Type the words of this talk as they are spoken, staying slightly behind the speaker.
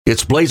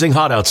It's blazing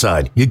hot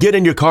outside. You get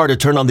in your car to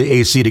turn on the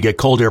AC to get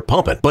cold air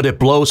pumping, but it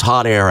blows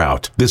hot air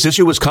out. This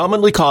issue is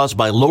commonly caused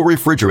by low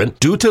refrigerant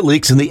due to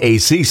leaks in the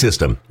AC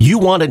system. You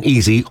want an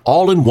easy,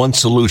 all-in-one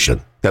solution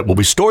that will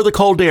restore the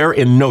cold air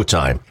in no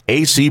time.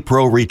 AC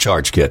Pro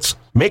Recharge Kits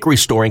make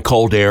restoring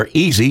cold air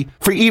easy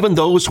for even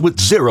those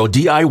with zero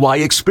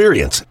DIY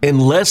experience in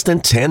less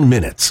than 10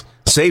 minutes.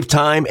 Save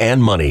time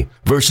and money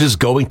versus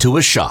going to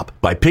a shop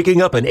by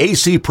picking up an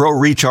AC Pro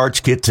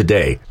Recharge Kit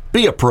today.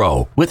 Be a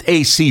pro with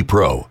AC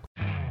Pro.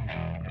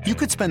 You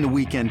could spend the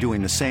weekend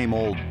doing the same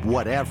old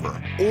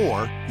whatever,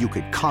 or you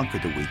could conquer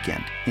the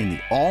weekend in the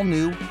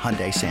all-new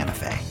Hyundai Santa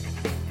Fe.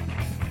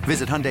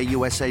 Visit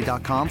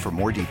HyundaiUSA.com for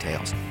more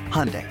details.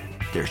 Hyundai,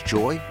 there's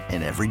joy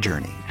in every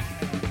journey.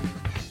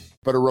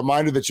 But a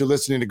reminder that you're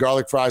listening to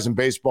Garlic Fries and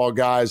Baseball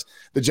Guys,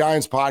 the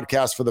Giants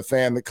podcast for the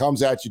fan that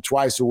comes at you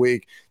twice a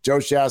week. Joe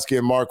Shasky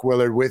and Mark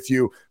Willard with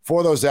you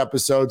for those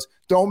episodes.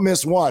 Don't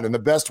miss one. And the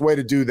best way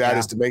to do that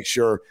is to make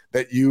sure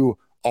that you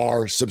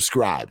are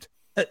subscribed.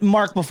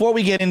 Mark, before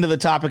we get into the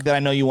topic that I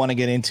know you want to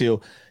get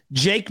into,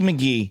 Jake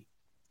McGee,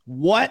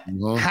 what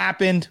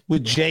happened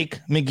with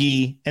Jake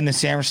McGee and the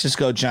San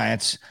Francisco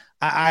Giants?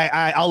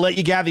 I'll let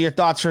you gather your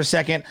thoughts for a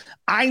second.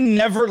 I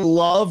never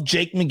loved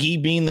Jake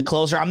McGee being the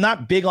closer. I'm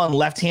not big on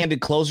left-handed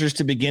closers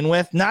to begin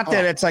with. Not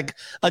that it's like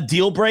a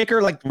deal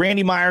breaker. Like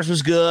Randy Myers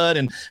was good.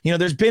 And,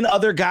 there's been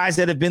other guys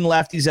that have been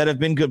lefties that have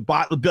been good.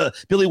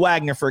 Billy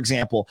Wagner, for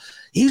example.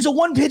 He was a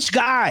one-pitch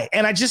guy.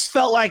 And I just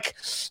felt like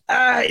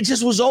it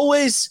just was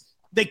always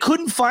 – they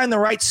couldn't find the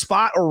right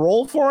spot or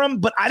role for him.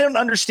 But I don't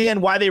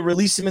understand why they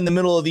released him in the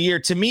middle of the year.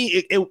 To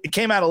me, it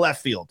came out of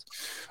left field.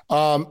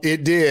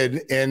 It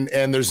did, and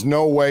there's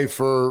no way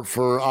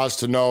for us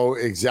to know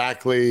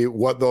exactly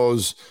what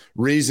those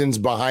reasons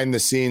behind the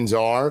scenes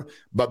are,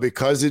 but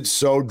because it's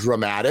so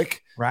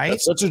dramatic, right?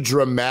 It's such a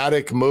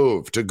dramatic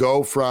move to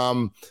go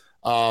from,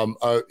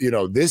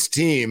 this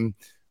team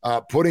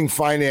putting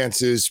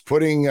finances,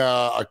 putting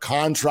a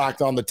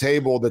contract on the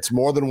table that's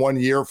more than 1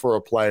 year for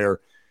a player,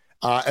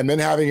 and then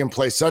having him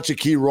play such a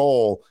key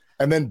role,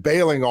 and then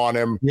bailing on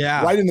him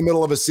right in the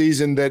middle of a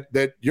season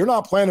that you're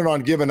not planning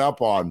on giving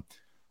up on.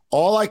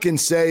 All I can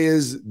say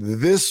is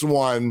this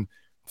one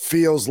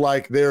feels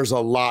like there's a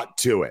lot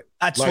to it.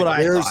 That's like what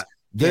I thought.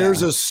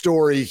 There's a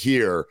story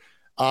here.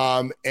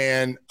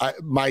 And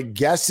my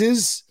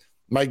guesses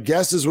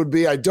would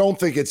be, I don't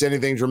think it's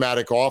anything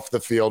dramatic off the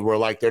field where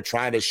like they're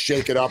trying to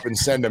shake it up and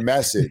send a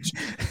message.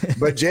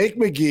 But Jake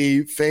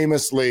McGee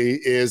famously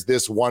is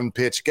this one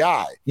pitch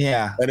guy.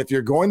 Yeah. And if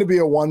you're going to be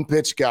a one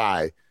pitch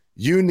guy,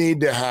 you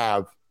need to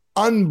have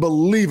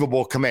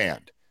unbelievable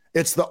command.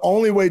 It's the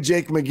only way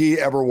Jake McGee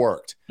ever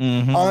worked.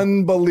 Mm-hmm.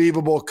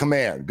 Unbelievable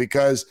command,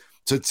 because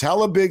to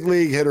tell a big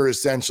league hitter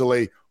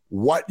essentially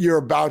what you're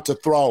about to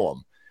throw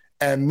him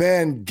and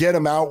then get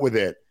him out with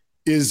it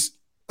is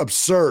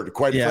absurd,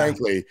 quite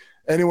frankly.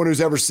 Anyone who's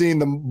ever seen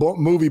the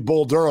movie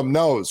Bull Durham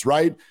knows,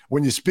 right?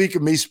 When you speak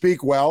of me,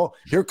 speak well.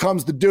 Here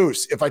comes the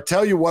deuce. If I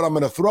tell you what I'm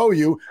going to throw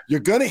you, you're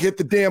going to hit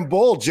the damn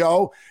bull,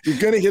 Joe. You're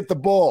going to hit the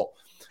bull.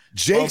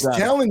 Jake's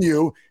telling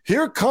you,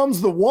 here comes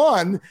the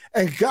one,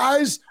 and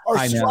guys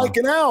are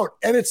striking out,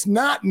 and it's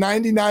not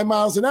 99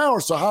 miles an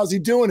hour. So how's he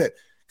doing it?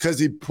 Because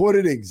he put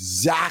it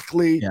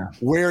exactly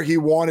where he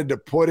wanted to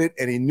put it,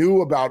 and he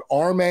knew about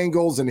arm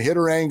angles and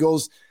hitter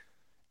angles.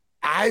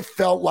 I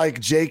felt like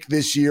Jake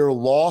this year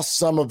lost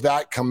some of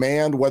that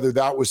command, whether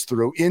that was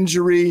through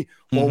injury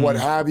or what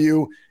have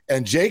you.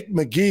 And Jake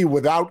McGee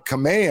without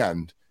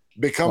command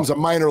becomes a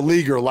minor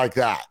leaguer like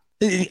that.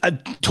 I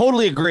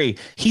totally agree.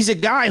 He's a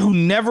guy who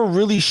never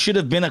really should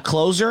have been a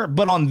closer,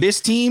 but on this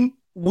team,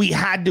 we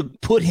had to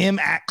put him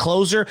at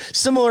closer,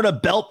 similar to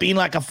Belt being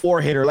like a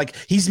four hitter. Like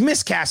he's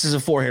miscast as a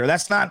four hitter.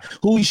 That's not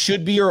who he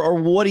should be or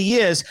what he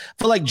is.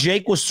 I feel like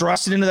Jake was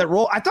thrusted into that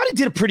role. I thought he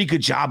did a pretty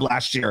good job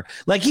last year.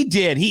 Like he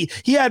did. He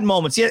had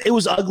moments. It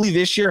was ugly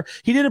this year.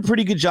 He did a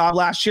pretty good job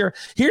last year.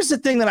 Here's the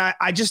thing that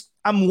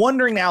I'm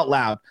wondering out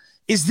loud.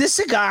 Is this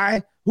a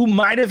guy who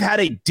might have had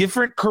a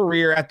different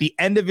career at the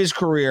end of his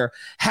career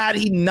had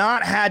he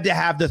not had to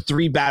have the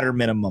 3-batter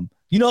minimum?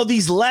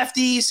 These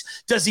lefties,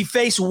 does he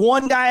face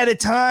one guy at a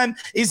time?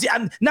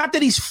 Not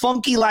that he's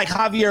funky like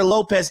Javier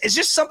Lopez. It's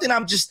just something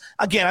I'm just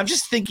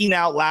thinking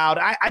out loud.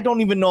 I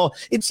don't even know.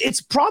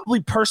 It's probably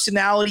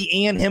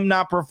personality and him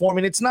not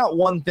performing. It's not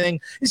one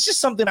thing. It's just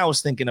something I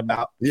was thinking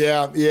about.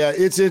 Yeah.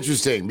 It's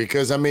interesting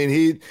because,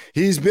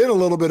 he's been a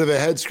little bit of a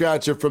head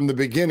scratcher from the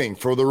beginning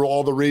for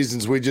all the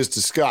reasons we just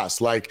discussed.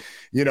 Like,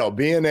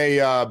 being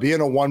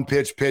a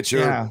one-pitch pitcher.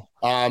 Yeah.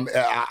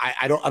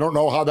 I don't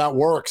know how that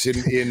works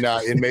in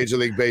Major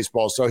League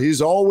Baseball. So he's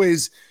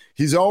always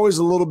a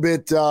little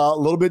bit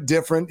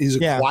different. He's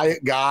a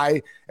quiet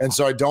guy, and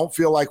so I don't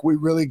feel like we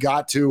really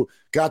got to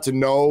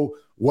know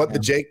what the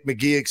Jake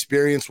McGee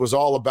experience was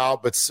all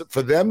about. But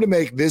for them to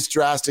make this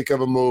drastic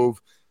of a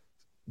move,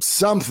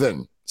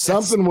 something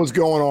Something was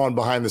going on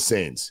behind the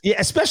scenes. Yeah,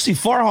 especially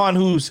Farhan,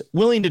 who's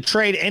willing to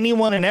trade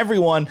anyone and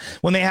everyone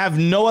when they have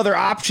no other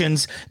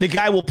options. The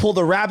guy will pull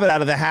the rabbit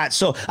out of the hat.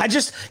 So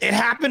it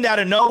happened out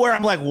of nowhere.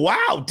 I'm like,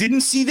 wow,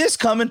 didn't see this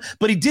coming.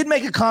 But he did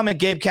make a comment,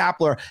 Gabe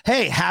Kapler.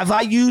 Hey, have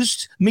I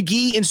used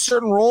McGee in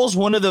certain roles?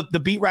 One of the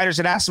beat writers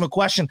had asked him a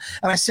question,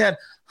 and I said,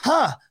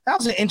 that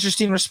was an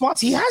interesting response.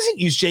 He hasn't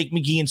used Jake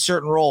McGee in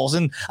certain roles.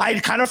 And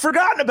I'd kind of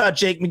forgotten about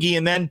Jake McGee.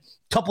 And then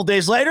a couple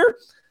days later,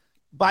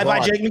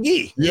 bye-bye Jake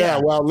McGee. Yeah,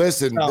 well,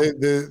 listen,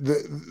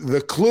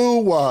 the clue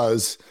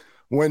was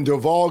when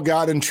Duvall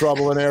got in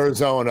trouble in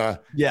Arizona,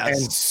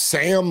 and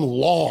Sam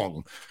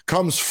Long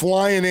comes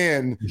flying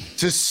in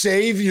to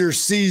save your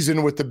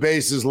season with the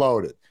bases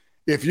loaded.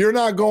 If you're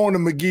not going to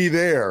McGee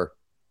there,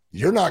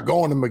 you're not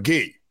going to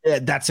McGee. Yeah,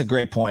 that's a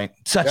great point.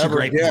 Such a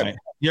great point.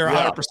 You're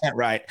 100%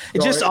 right.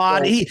 It's just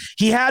odd. He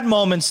had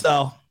moments,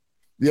 though.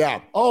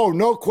 Yeah. Oh,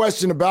 no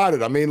question about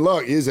it. I mean,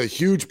 look, he's a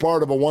huge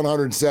part of a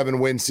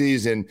 107-win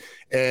season,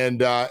 and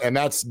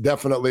that's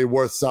definitely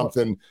worth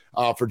something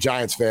for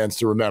Giants fans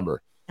to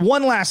remember.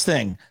 One last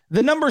thing.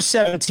 The number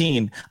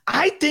 17,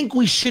 I think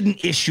we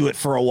shouldn't issue it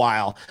for a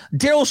while.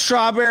 Darryl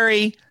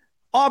Strawberry,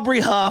 Aubrey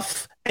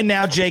Huff, and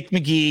now Jake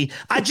McGee.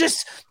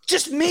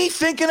 Just me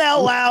thinking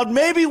out loud,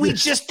 maybe we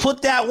just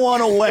put that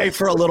one away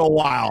for a little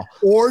while.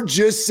 Or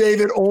just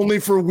save it only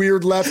for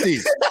weird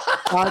lefties.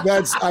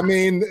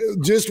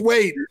 Just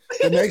wait.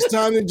 The next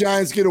time the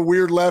Giants get a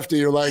weird lefty,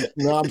 you're like,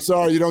 no, I'm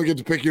sorry, you don't get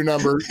to pick your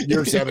number.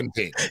 You're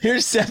 17.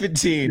 Here's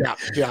 17.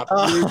 Yeah.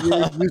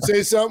 You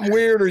say something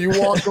weird or you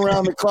walk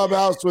around the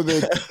clubhouse with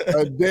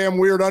a damn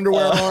weird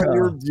underwear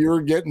on,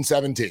 you're getting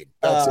 17.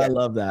 That's it. I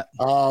love that.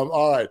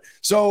 All right.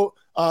 So,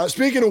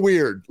 speaking of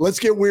weird, let's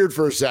get weird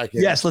for a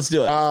second. Yes, let's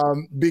do it.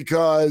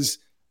 Because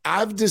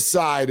I've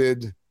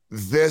decided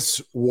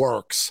this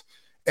works,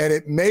 and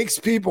it makes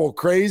people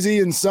crazy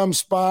in some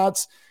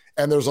spots,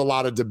 and there's a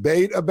lot of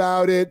debate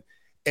about it,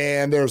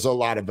 and there's a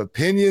lot of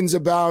opinions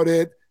about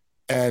it,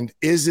 and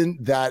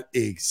isn't that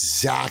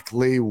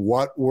exactly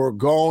what we're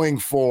going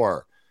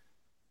for?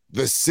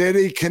 The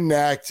City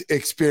Connect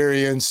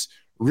experience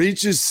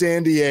reaches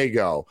San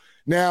Diego.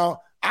 Now,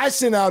 I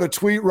sent out a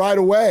tweet right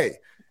away,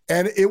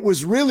 and it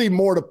was really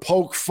more to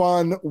poke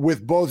fun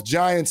with both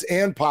Giants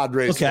and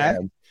Padres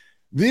fans.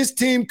 This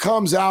team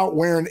comes out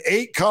wearing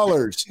 8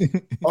 colors,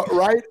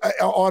 right,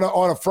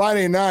 on a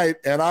Friday night,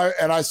 and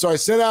I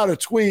sent out a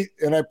tweet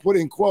and I put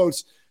in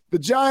quotes, "The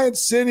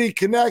Giants City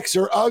Connects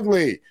are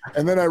ugly,"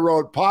 and then I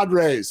wrote,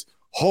 "Padres,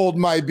 hold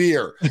my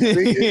beer,"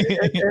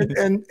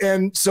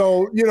 and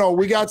so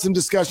we got some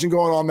discussion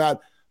going on that,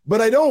 but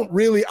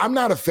I'm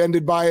not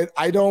offended by it.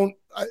 I don't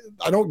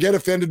get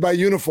offended by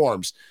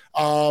uniforms.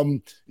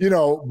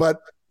 But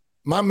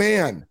my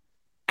man,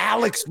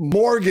 Alex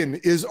Morgan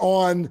is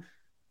on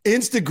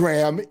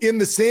Instagram in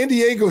the San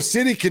Diego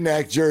City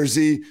Connect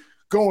jersey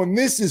going,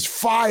 "This is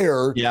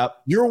fire." Yep.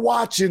 You're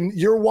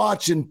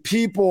watching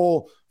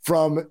people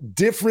from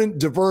different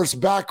diverse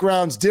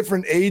backgrounds,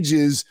 different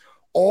ages,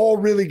 all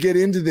really get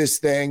into this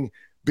thing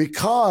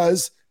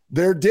because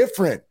they're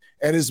different.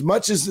 And as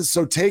much as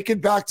so take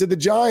it back to the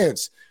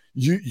Giants.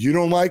 You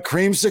don't like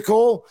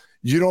creamsicle?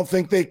 You don't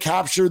think they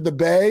captured the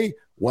Bay?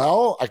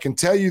 Well, I can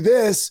tell you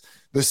this,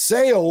 the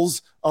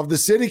sales of the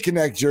City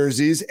Connect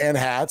jerseys and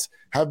hats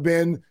have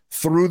been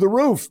through the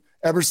roof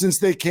ever since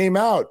they came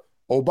out.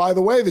 Oh, by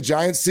the way, the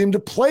Giants seem to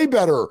play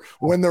better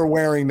when they're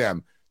wearing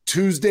them.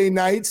 Tuesday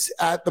nights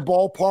at the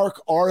ballpark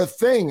are a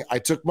thing. I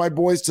took my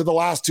boys to the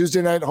last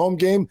Tuesday night home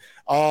game,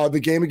 the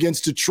game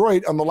against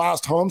Detroit on the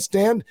last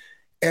homestand,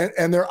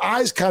 and their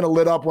eyes kind of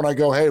lit up when I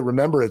go, "Hey,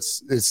 remember,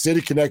 it's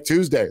City Connect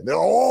Tuesday." They're,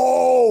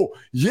 "Oh,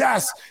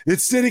 yes,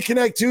 it's City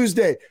Connect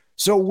Tuesday."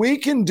 So we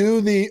can do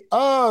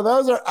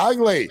those are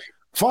ugly.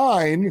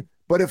 Fine.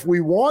 But if we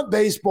want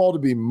baseball to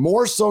be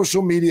more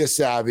social media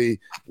savvy,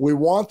 we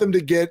want them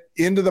to get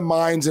into the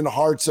minds and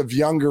hearts of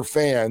younger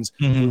fans.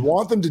 We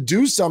want them to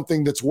do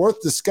something that's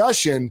worth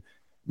discussion.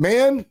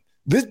 Man,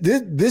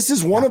 this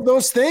is one of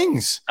those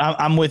things.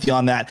 I'm with you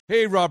on that.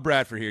 Hey, Rob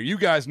Bradford here. You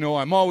guys know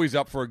I'm always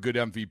up for a good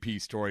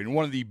MVP story, and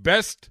one of the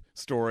best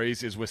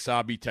stories is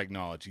Wasabi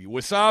Technology.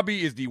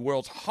 Wasabi is the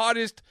world's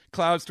hottest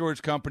cloud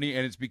storage company,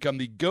 and it's become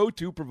the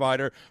go-to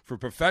provider for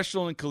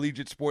professional and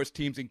collegiate sports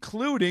teams,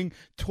 including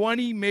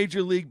 20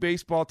 Major League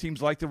Baseball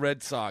teams like the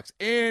Red Sox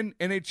and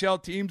NHL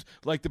teams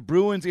like the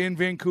Bruins and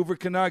Vancouver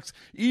Canucks.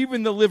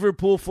 Even the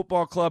Liverpool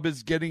Football Club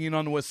is getting in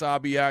on the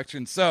Wasabi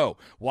action. So,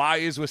 why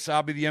is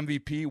Wasabi the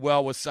MVP?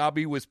 Well,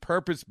 Wasabi was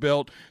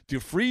purpose-built to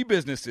free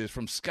businesses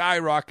from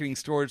skyrocketing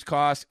storage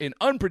costs and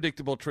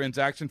unpredictable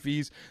transaction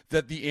fees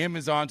that the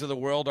Amazons of the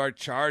world are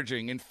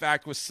charging. In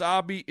fact,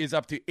 Wasabi is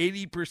up to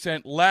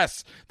 80%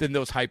 less than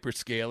those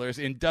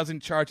hyperscalers and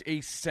doesn't charge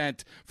a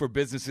cent for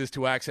businesses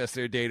to access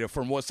their data.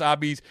 From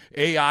Wasabi's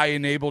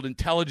AI-enabled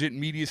intelligent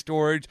media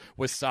storage,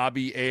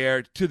 Wasabi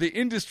Air, to the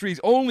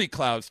industry's only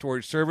cloud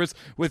storage service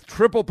with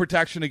triple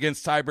protection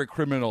against cyber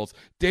criminals,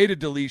 data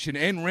deletion,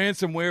 and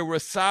ransomware,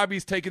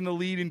 Wasabi's taken the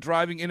lead in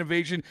driving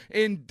innovation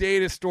in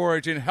data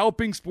storage and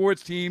helping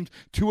sports teams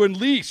to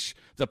unleash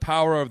the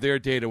power of their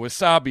data.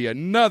 Wasabi,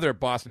 another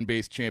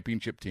Boston-based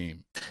championship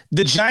team.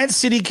 The Giant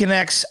City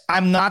Connects,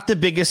 I'm not the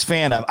biggest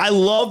fan of. I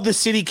love the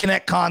City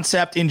Connect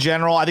concept in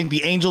general. I think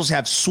the Angels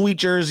have sweet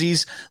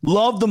jerseys.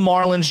 Love the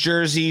Marlins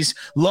jerseys.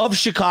 Love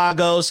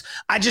Chicago's.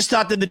 I just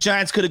thought that the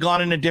Giants could have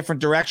gone in a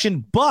different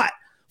direction. But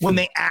when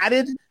they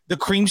added the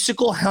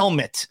creamsicle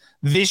helmet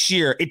this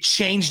year, it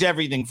changed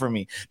everything for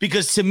me,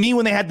 because to me,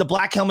 when they had the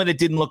black helmet, it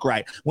didn't look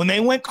right. When they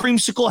went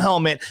creamsicle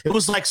helmet, it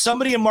was like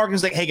somebody in marketing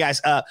was like, hey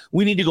guys,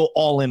 we need to go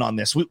all in on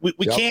this.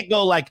 We can't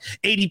go like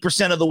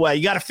 80% of the way.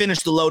 You got to finish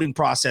the loading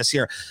process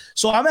here.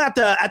 So I'm at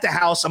the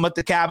house. I'm at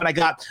the cabin. I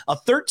got a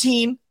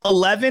 13,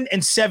 11,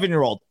 and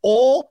 7-year-old,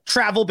 all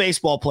travel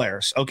baseball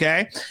players,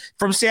 okay,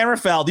 from San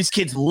Rafael. These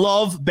kids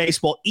love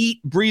baseball,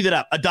 eat, breathe it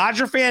up. A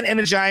Dodger fan and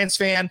a Giants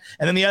fan,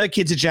 and then the other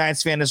kid's a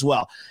Giants fan as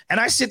well. And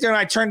I sit there and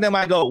I turn to them,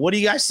 I go, what do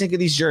you guys think of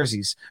these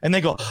jerseys? And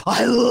they go,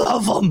 I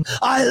love them.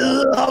 I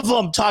love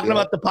them. Talking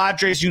about the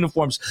Padres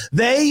uniforms.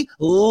 They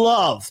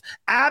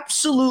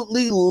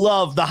absolutely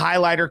love the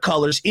highlighter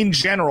colors in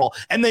general,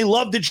 and they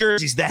love the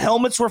jerseys. The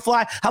helmets were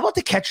fly. How about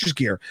the catcher's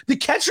gear? The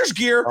catcher's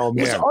gear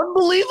was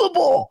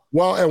unbelievable.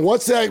 Well, and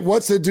what's that?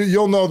 What's the dude?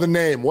 You'll know the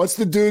name. What's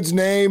the dude's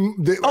name?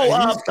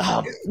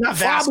 Not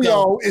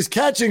Fabio is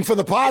catching for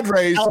the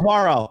Padres.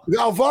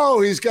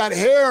 Alvaro, he's got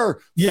hair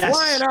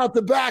flying out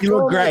the back. He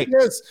looked great. Like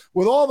this,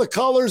 with all the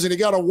colors, and he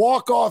got a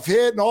walk-off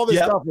hit and all this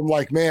stuff. I'm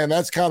like, man,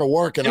 that's kind of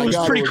working. It was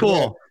pretty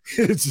cool.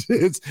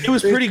 It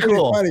was pretty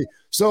cool. Funny.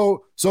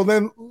 So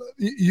then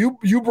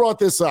you brought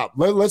this up.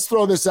 Let's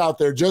throw this out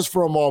there just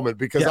for a moment,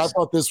 because I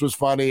thought this was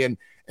funny, and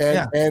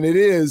it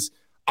is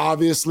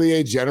obviously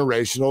a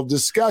generational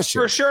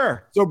discussion. For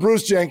sure. So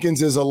Bruce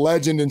Jenkins is a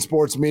legend in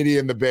sports media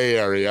in the Bay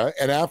Area,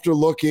 and after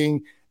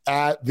looking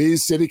at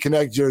these City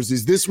Connect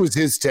jerseys, this was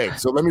his take.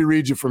 So let me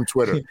read you from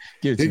Twitter.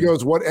 He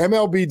goes, what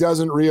MLB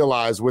doesn't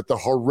realize with the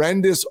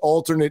horrendous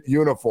alternate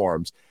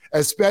uniforms,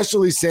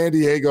 especially San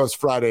Diego's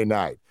Friday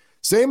night.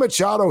 Say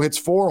Machado hits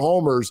 4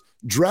 homers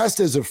dressed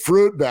as a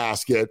fruit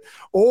basket,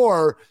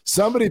 or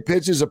somebody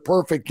pitches a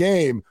perfect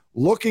game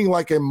looking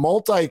like a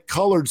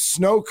multicolored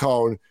snow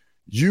cone.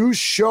 You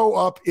show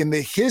up in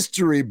the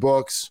history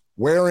books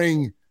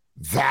wearing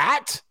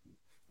that?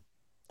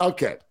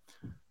 Okay.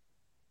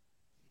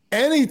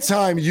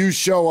 Anytime you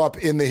show up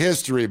in the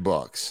history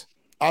books,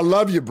 I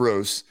love you,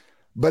 Bruce,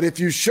 but if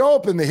you show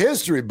up in the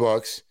history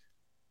books,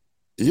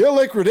 you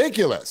look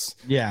ridiculous.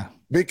 Yeah.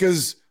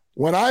 Because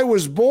when I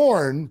was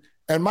born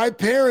and my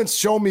parents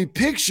show me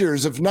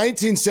pictures of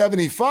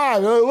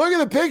 1975, look at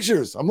the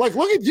pictures. I'm like,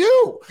 look at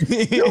you.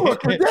 You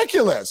look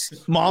ridiculous.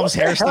 Mom's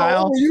hairstyle. What the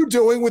hell were you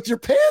doing with your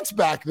pants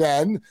back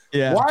then?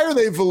 Yeah. Why are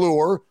they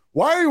velour?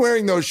 Why are you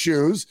wearing those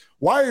shoes?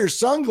 Why are your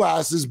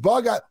sunglasses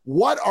bug out?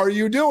 What are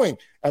you doing?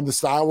 And the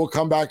style will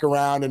come back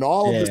around, and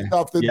all of the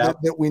stuff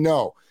that we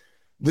know.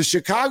 The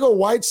Chicago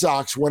White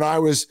Sox, when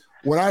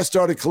I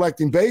started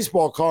collecting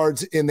baseball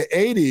cards in the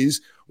 80s,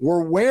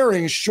 were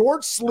wearing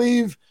short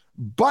sleeve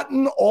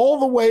button all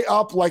the way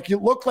up, like you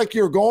looked like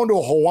you were going to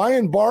a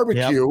Hawaiian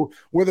barbecue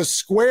with a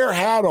square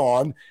hat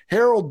on.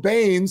 Harold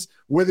Baines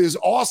with his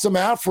awesome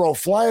afro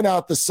flying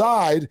out the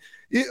side.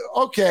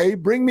 Okay,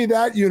 bring me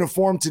that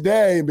uniform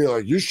today and be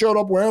like, you showed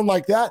up wearing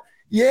like that?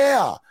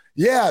 Yeah.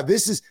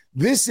 This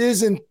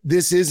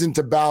isn't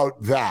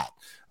about that.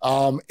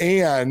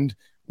 And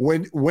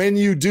when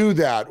you do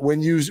that,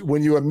 when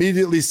you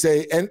immediately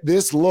say, and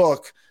this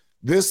look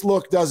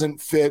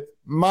doesn't fit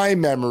my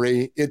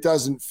memory, it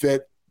doesn't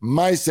fit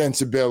my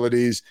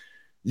sensibilities,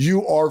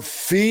 you are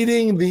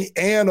feeding the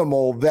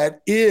animal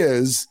that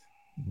is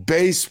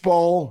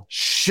baseball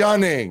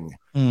shunning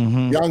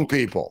young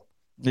people.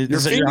 You're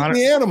feeding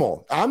the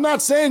animal. I'm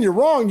not saying you're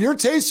wrong. Your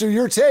tastes are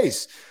your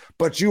tastes,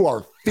 but you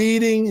are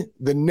feeding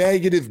the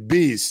negative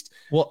beast.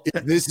 Well,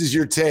 if this is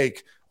your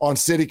take on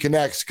City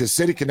Connects, because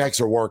City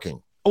Connects are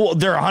working. Well,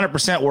 they're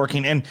 100%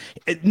 working, and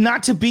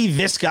not to be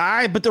this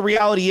guy, but the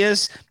reality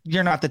is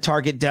you're not the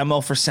target demo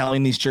for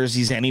selling these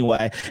jerseys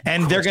anyway,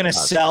 and they're going to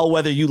sell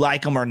whether you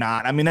like them or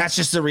not. I mean, that's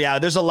just the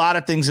reality. There's a lot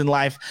of things in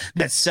life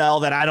that sell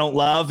that I don't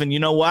love, and you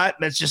know what?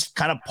 That's just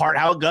kind of part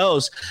how it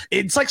goes.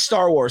 It's like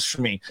Star Wars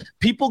for me.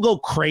 People go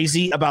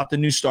crazy about the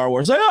new Star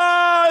Wars. Like,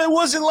 it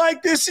wasn't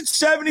like this. It's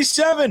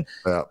 77.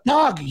 Yeah.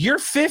 Dog, you're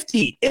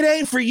 50. It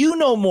ain't for you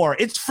no more.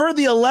 It's for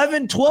the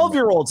 11,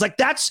 12-year-olds. Like,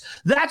 that's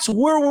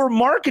where we're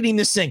marketing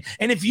this thing.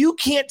 And if you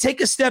can't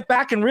take a step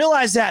back and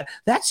realize that,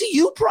 that's a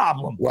you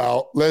problem.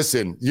 Well,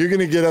 listen, you're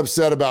going to get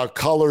upset about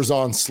colors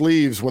on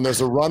sleeves when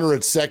there's a runner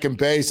at second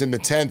base in the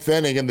 10th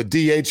inning and the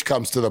DH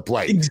comes to the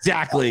plate.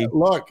 Exactly.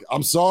 Look,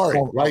 I'm sorry.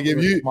 Like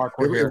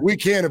if we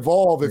can't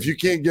evolve, if you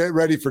can't get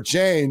ready for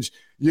change,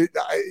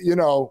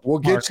 we'll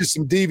get you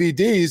some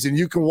DVDs and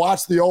you can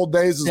watch the old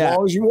days as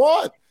long as you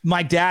want.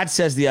 My dad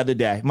says the other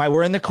day,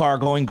 we're in the car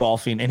going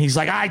golfing, and he's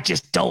like, I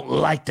just don't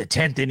like the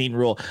 10th inning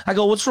rule. I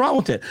go, what's wrong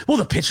with it? Well,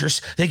 the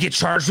pitchers, they get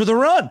charged with a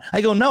run.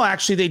 I go, no,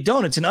 actually they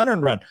don't. It's an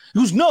unearned run.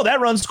 He goes, no,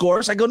 that run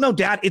scores. I go, no,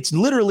 Dad, it's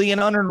literally an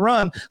unearned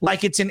run.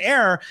 Like it's an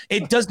error.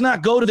 It does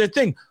not go to their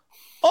thing.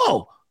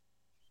 Oh,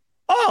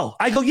 Oh,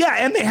 I go, yeah.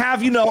 And they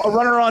have, a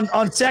runner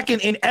on second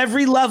in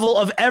every level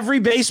of every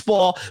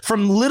baseball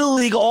from little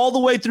league all the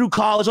way through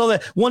college, all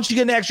that. Once you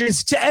get an extra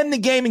innings to end the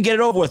game and get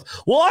it over with.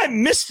 Well, I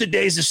miss the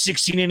days of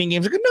 16 inning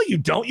games. I go, no, you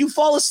don't. You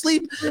fall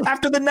asleep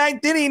after the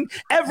 9th inning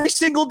every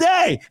single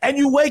day. And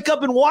you wake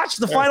up and watch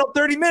the final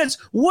 30 minutes.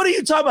 What are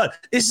you talking about?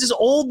 This is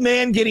old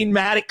man getting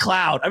mad at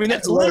Cloud. I mean,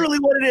 that's literally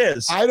what it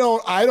is. I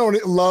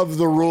don't love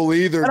the rule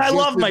either. And I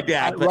love my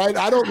dad. Right.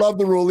 I don't love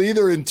the rule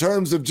either in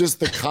terms of just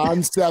the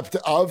concept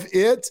of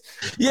it.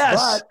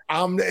 Yes,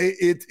 but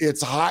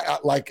it's high.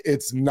 Like,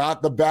 it's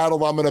not the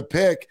battle I'm going to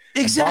pick.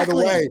 Exactly.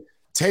 By the way,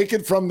 take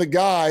it from the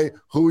guy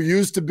who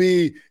used to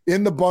be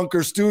in the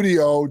bunker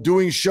studio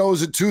doing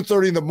shows at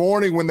 2:30 in the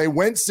morning when they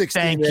went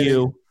 16. Thank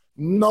you.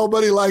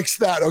 Nobody likes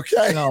that,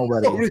 okay?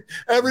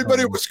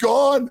 Everybody was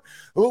gone.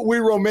 We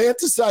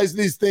romanticize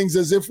these things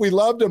as if we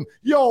loved them.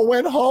 Y'all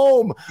went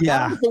home.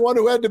 Yeah. I was the one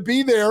who had to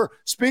be there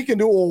speaking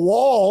to a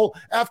wall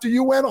after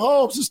you went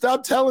home. So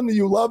stop telling me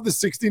you love the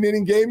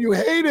 16-inning game. You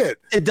hate it.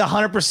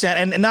 100%.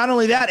 And not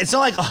only that, it's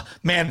not like, oh,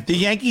 man, the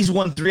Yankees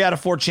won 3 out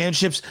of 4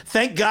 championships.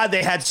 Thank God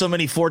they had so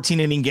many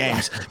 14-inning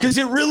games because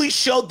it really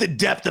showed the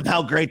depth of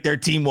how great their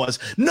team was.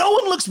 No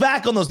one looks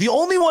back on those. The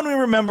only one we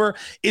remember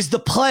is the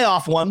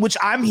playoff one, which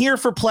I'm here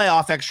for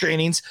playoff extra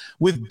innings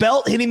with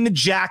Belt hitting the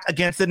jack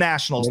against the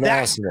Nationals.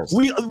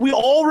 We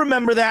all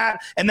remember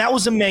that, and that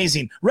was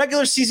amazing.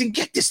 Regular season,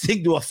 get this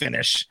thing to a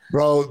finish.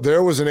 Bro,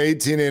 there was an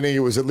 18-inning. It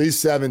was at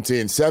least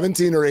 17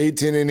 or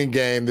 18-inning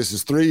game. This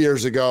is 3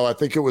 years ago. I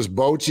think it was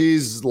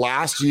Bochy's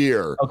last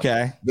year.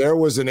 Okay. There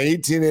was an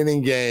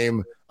 18-inning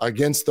game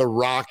against the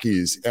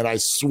Rockies, and I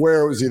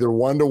swear it was either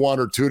 1-1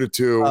 or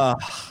 2-2.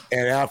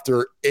 And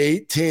after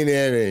 18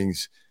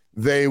 innings,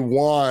 they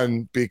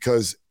won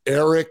because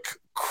Eric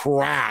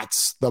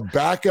Kratz, the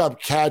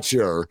backup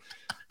catcher,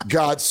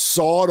 got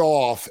sawed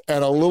off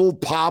and a little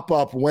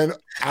pop-up went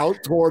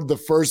out toward the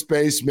first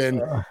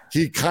baseman.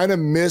 He kind of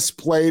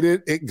misplayed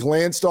it. It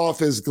glanced off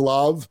his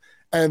glove,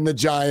 and the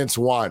Giants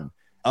won.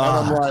 And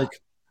I'm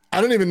like, I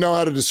don't even know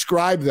how to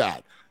describe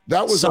that.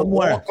 That was a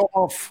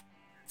walk-off,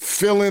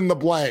 fill in the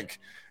blank.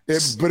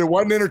 But it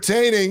wasn't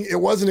entertaining.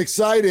 It wasn't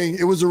exciting.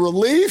 It was a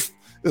relief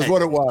is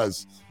what it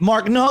was.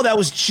 Mark, no, that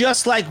was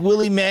just like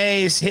Willie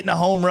Mays hitting a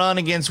home run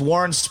against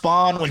Warren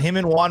Spahn when him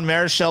and Juan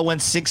Marichal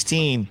went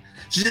 16.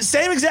 It's the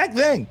same exact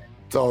thing.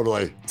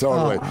 Totally.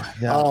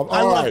 Yeah.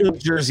 I love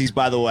those jerseys,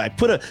 by the way.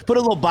 Put a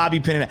little bobby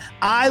pin in it.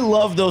 I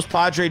love those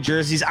Padre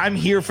jerseys. I'm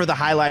here for the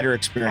highlighter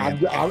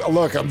experience.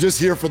 I'm just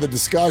here for the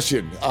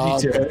discussion.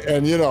 Me too.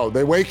 And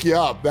they wake you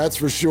up, that's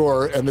for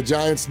sure. And the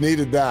Giants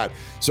needed that.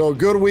 So a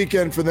good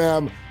weekend for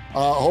them.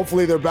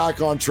 Hopefully they're back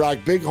on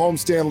track. Big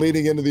homestand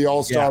leading into the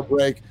All-Star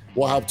break.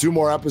 We'll have 2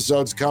 more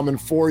episodes coming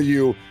for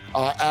you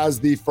as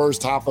the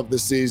first half of the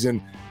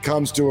season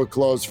comes to a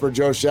close. For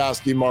Joe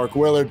Shasky, Mark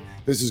Willard,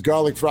 this is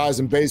Garlic Fries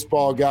and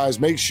Baseball, guys.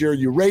 Make sure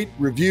you rate,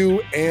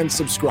 review, and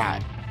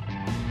subscribe.